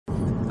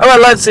Alright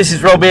lads, this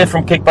is Rob here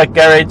from Kickback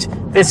Garage.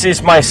 This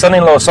is my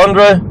son-in-law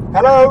Sandra.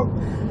 Hello.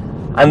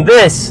 And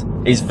this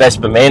is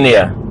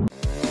Vespamania.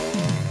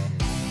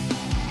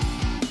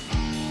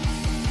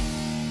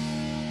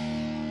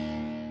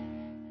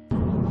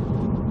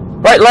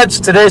 Right lads,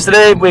 today's the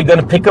day we're going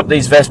to pick up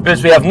these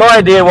Vespas. We have no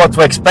idea what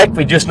to expect,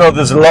 we just know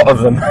there's a lot of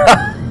them.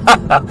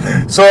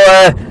 So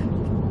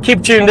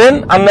keep tuned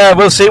in and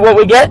we'll see what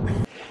we get.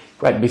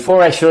 Right,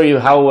 before I show you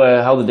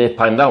how the day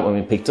panned out when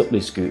we picked up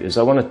these scooters,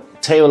 I want to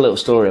tell you a little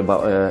story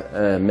about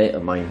a mate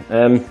of mine.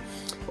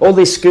 All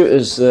these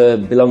scooters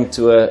belong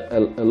to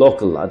a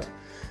local lad,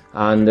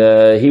 and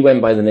he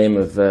went by the name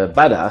of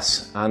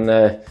Badass,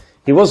 and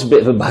he was a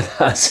bit of a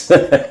badass.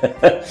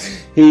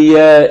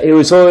 He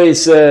was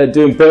always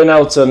doing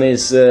burnouts on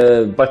his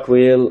back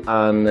wheel,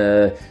 and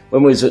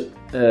when we was at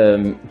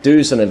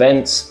do's and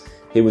events,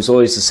 he was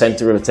always the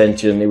centre of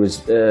attention. He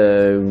was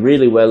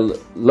really well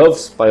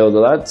loved by all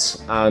the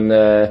lads, and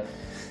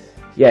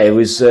yeah, it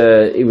was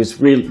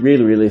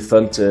really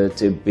fun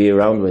to be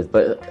around with.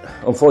 But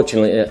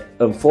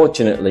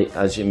unfortunately,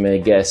 as you may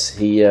guess,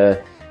 he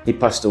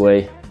passed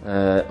away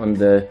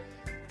under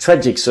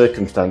tragic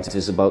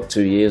circumstances about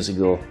 2 years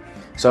ago.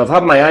 So I've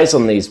had my eyes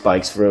on these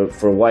bikes for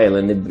a while,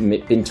 and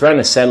they've been trying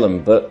to sell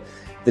them. But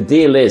the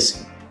deal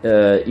is,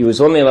 you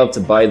was only allowed to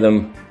buy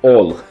them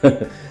all.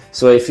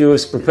 So if you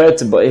was prepared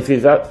to buy, if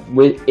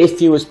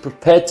you was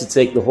prepared to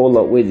take the whole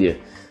lot with you,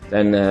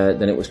 then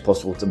it was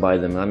possible to buy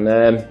them.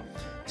 And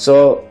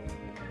so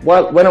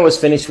when I was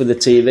finished with the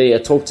TV, I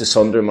talked to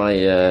Sandra,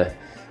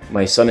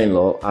 my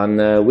son-in-law,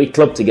 and we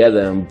clubbed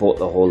together and bought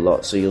the whole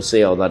lot. So you'll see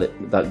how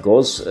that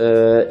goes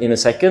in a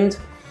second.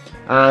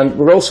 And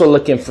we're also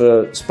looking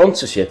for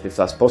sponsorship if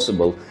that's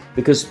possible,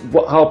 because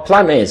what our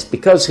plan is,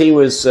 because he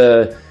was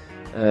the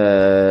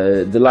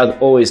lad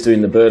always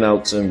doing the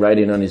burnouts and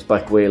riding on his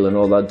back wheel and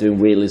all that, doing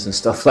wheelies and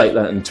stuff like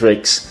that and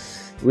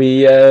tricks,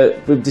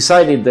 we've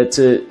decided that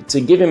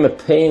to give him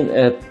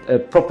a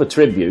proper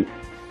tribute,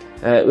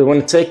 we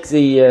want to take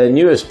the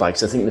newest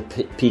bikes, I think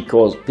the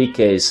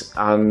PKs,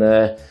 and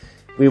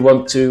we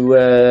want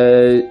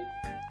to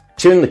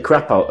tune the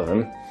crap out of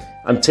them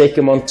and take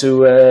them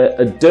onto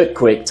a dirt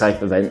quake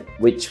type event,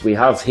 which we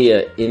have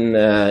here in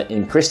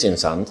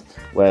Kristiansand,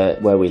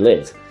 where we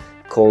live,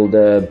 called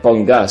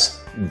Bongas,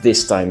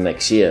 this time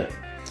next year.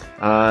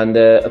 And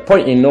a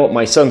pointing note,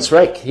 my son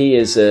Shrek, he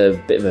is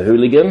a bit of a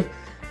hooligan,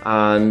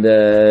 and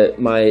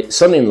my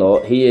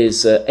son-in-law, he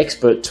is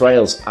expert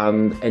trials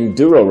and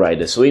enduro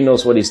rider, so he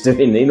knows what he's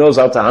doing. He knows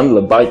how to handle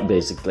a bike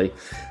basically.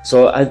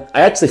 So I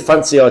actually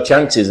fancy our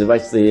chances of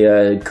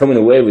actually coming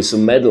away with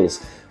some medals.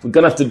 We're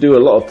gonna have to do a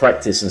lot of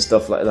practice and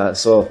stuff like that,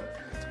 so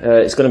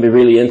it's going to be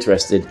really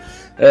interesting.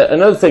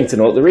 Another thing to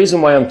note, the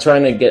reason why I'm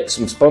trying to get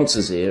some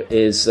sponsors here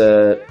is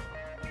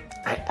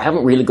I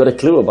haven't really got a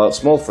clue about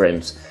small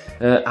frames.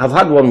 I've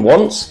had one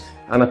once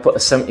and I put a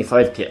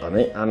 75 kit on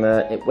it, and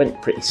it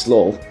went pretty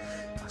slow.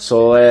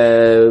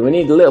 So we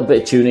need a little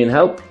bit of tuning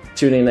help,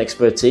 tuning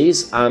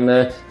expertise,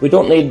 and we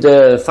don't need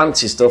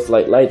fancy stuff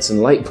like lights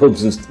and light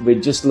bulbs, and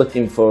we're just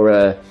looking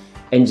for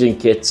engine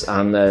kits,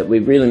 and we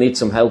really need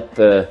some help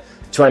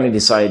trying to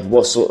decide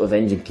what sort of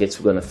engine kits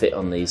we're going to fit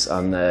on these,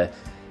 and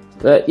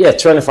yeah,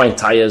 trying to find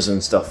tyres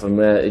and stuff,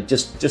 and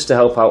just to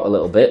help out a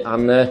little bit.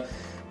 And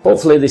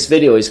hopefully this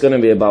video is going to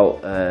be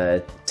about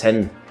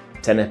 10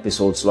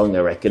 episodes long, I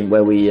reckon,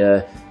 where we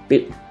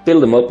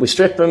build them up, we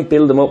strip them,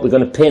 build them up, we're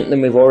going to paint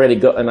them. We've already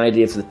got an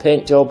idea for the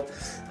paint job,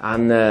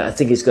 and I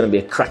think it's going to be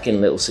a cracking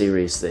little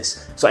series,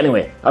 this. So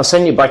anyway, I'll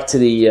send you back to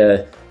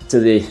the to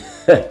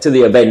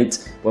the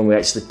event when we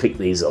actually pick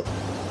these up.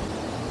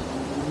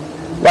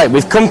 Right,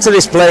 we've come to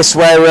this place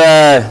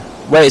where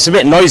it's a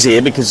bit noisy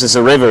here because there's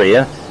a river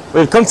here.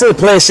 We've come to the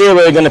place here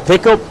where we're going to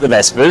pick up the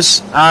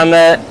Vespas, and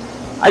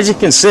as you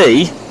can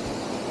see,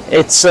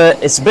 it's a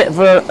bit of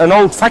an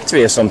old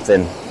factory or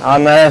something,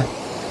 and I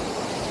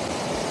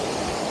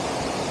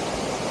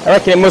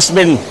reckon it must have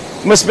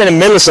been a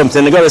mill or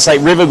something. They've got this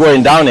like river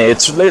going down here.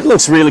 It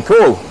looks really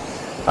cool,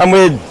 and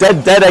we're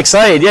dead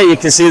excited. Yeah, you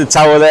can see the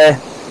tower there,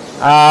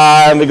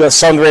 and we've got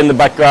Sandra in the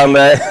background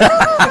there.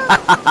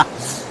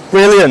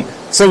 Brilliant.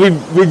 So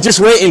we're just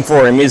waiting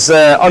for him. He's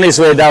on his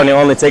way down. It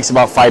only takes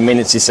about 5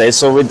 minutes, he says.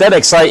 So we're dead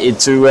excited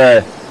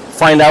to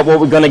find out what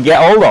we're going to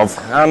get hold of.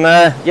 And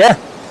yeah,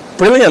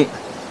 brilliant.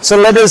 So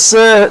let us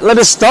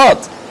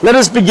start. Let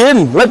us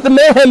begin. Let the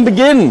mayhem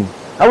begin.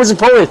 I was a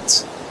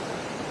poet.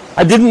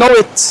 I didn't know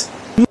it.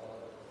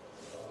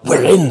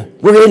 We're in.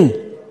 We're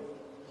in.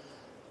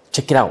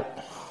 Check it out.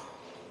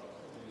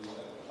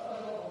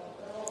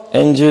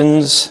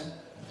 Engines,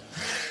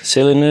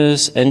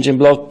 cylinders, engine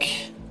block.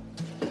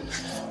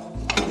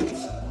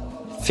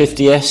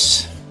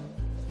 50S,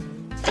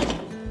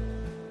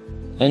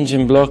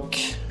 engine block,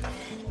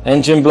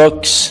 engine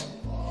blocks,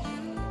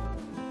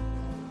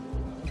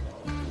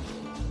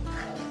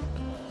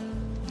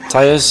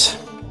 tires,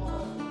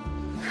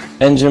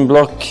 engine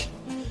block,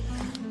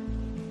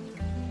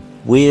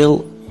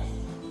 wheel,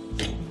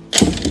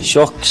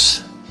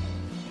 shocks,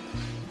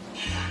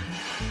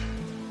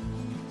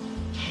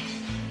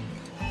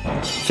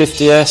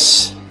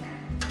 50S,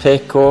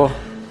 Payco,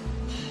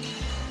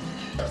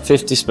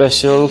 50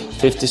 special,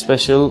 50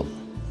 special,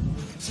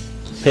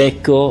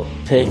 Payco,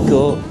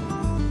 Payco.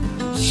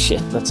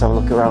 Shit, let's have a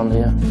look around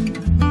here.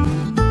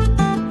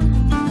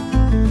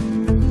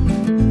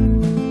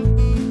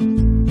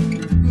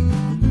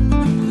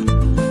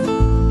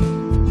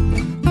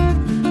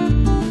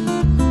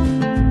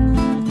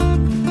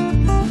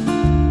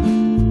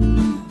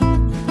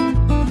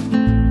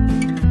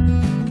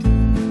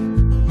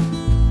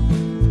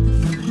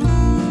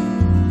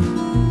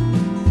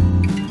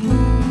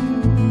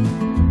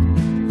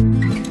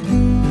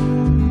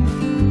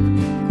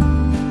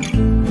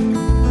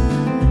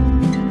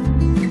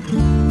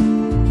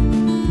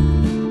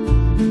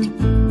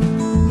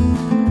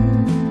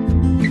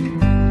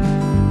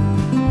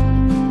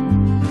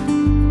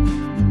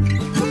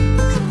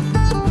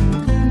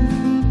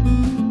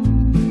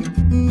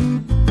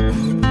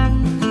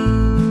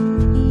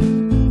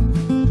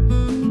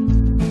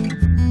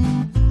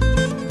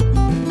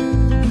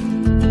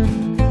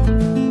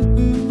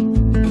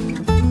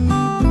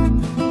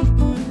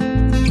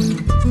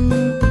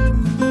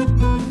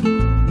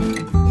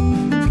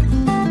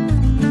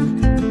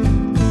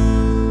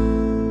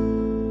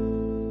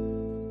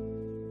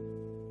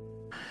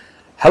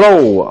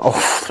 Hello. Oh,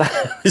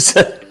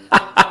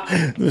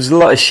 there was a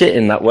lot of shit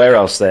in that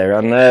warehouse there,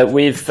 and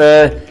we've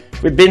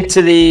been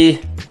to the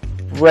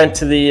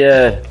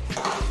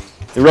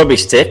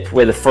rubbish tip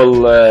with a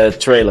full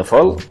trailer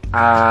full,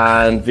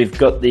 and we've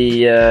got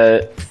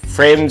the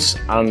frames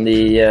and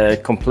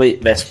the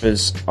complete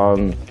Vespas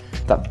on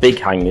that big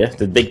hanger,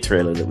 the big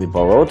trailer that we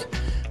borrowed,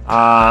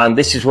 and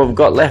this is what we've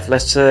got left.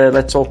 Let's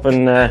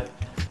open the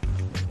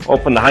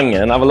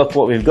hanger and have a look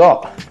what we've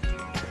got.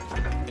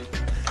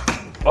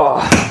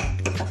 Oh,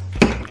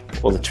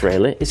 well, the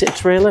trailer. Is it a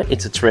trailer?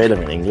 It's a trailer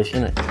in English,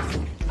 isn't it?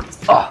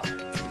 Oh,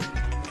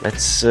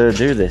 let's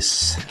do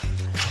this.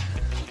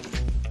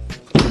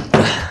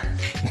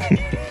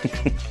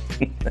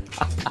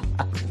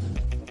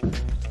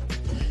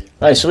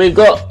 Right, so we've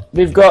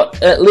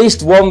got at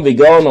least one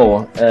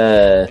Vigano,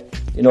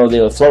 you know,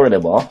 the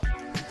Florida bar,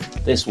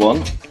 this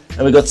one,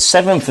 and we've got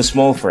 7 for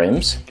small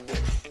frames,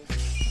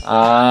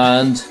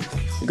 and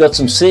we've got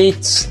some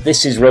seats.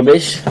 This is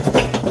rubbish.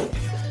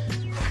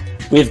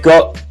 We've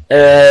got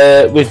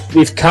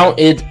we've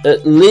counted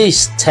at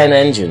least 10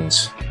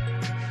 engines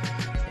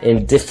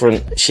in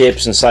different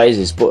shapes and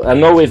sizes, but I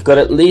know we've got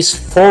at least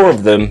 4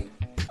 of them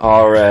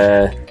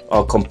are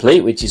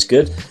complete, which is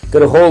good.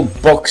 Got a whole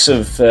box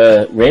of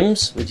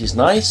rims, which is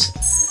nice.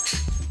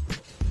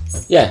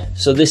 Yeah,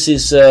 so this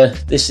is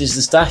the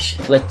stash.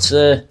 Let's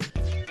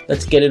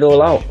get it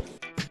all out.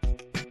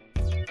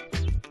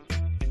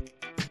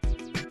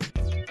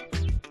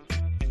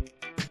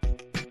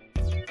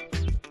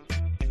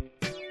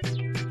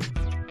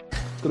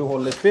 Ska du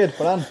hålla speed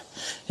på den?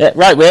 Yeah,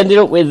 right, we ended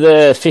up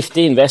with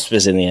 15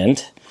 Vespas in the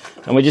end,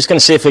 and we're just going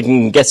to see if we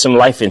can get some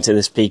life into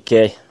this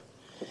PK.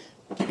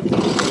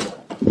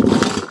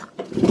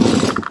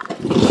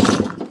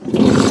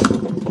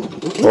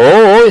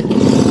 Oh!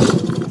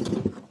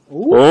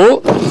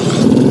 Oh!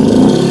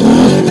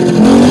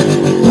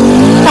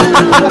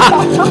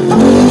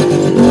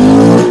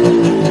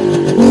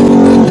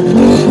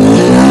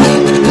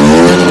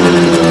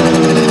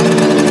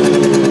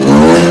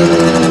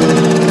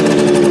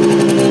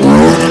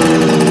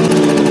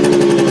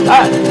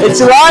 It's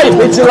alive!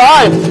 It's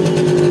alive!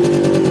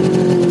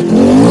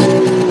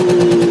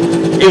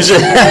 It was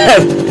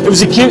it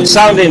was a cute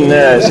sounding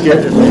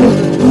scooter.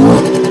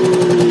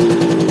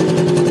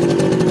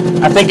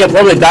 I think it'll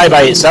probably die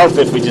by itself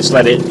if we just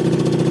let it.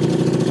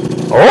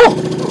 Oh!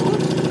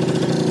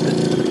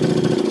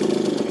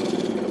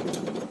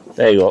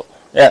 There you go.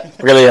 Yeah,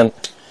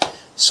 brilliant.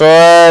 So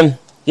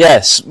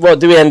yes, what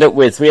do we end up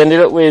with? We ended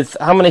up with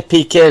how many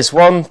PKs?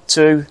 1,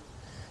 2,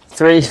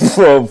 3,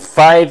 4,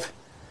 5,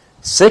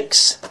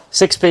 6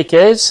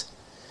 PKs.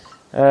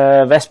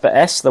 Vespa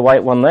S, the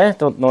white one there.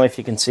 Don't know if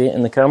you can see it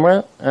in the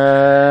camera.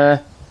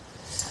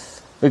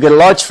 We've got a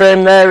large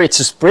frame there. It's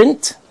a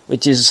Sprint,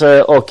 which is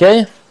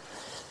okay.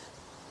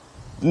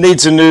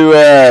 Needs a new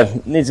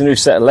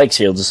set of leg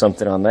shields or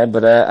something on there,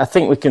 but I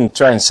think we can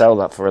try and sell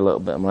that for a little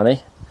bit of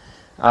money.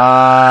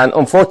 And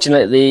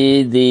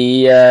unfortunately,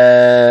 the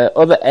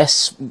other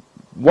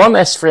one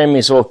S frame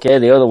is okay.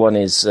 The other one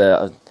is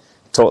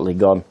totally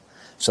gone.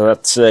 So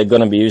that's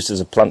going to be used as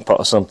a plant pot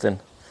or something.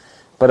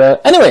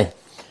 But anyway,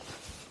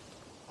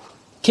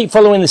 keep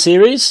following the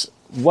series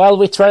while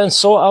we try and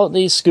sort out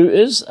these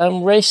scooters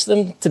and race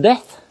them to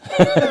death.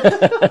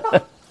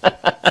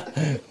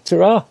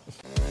 Ta-ra!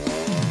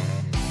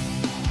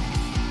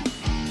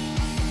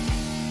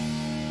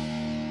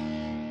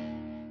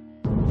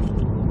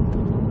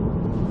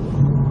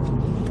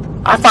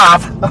 High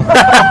five!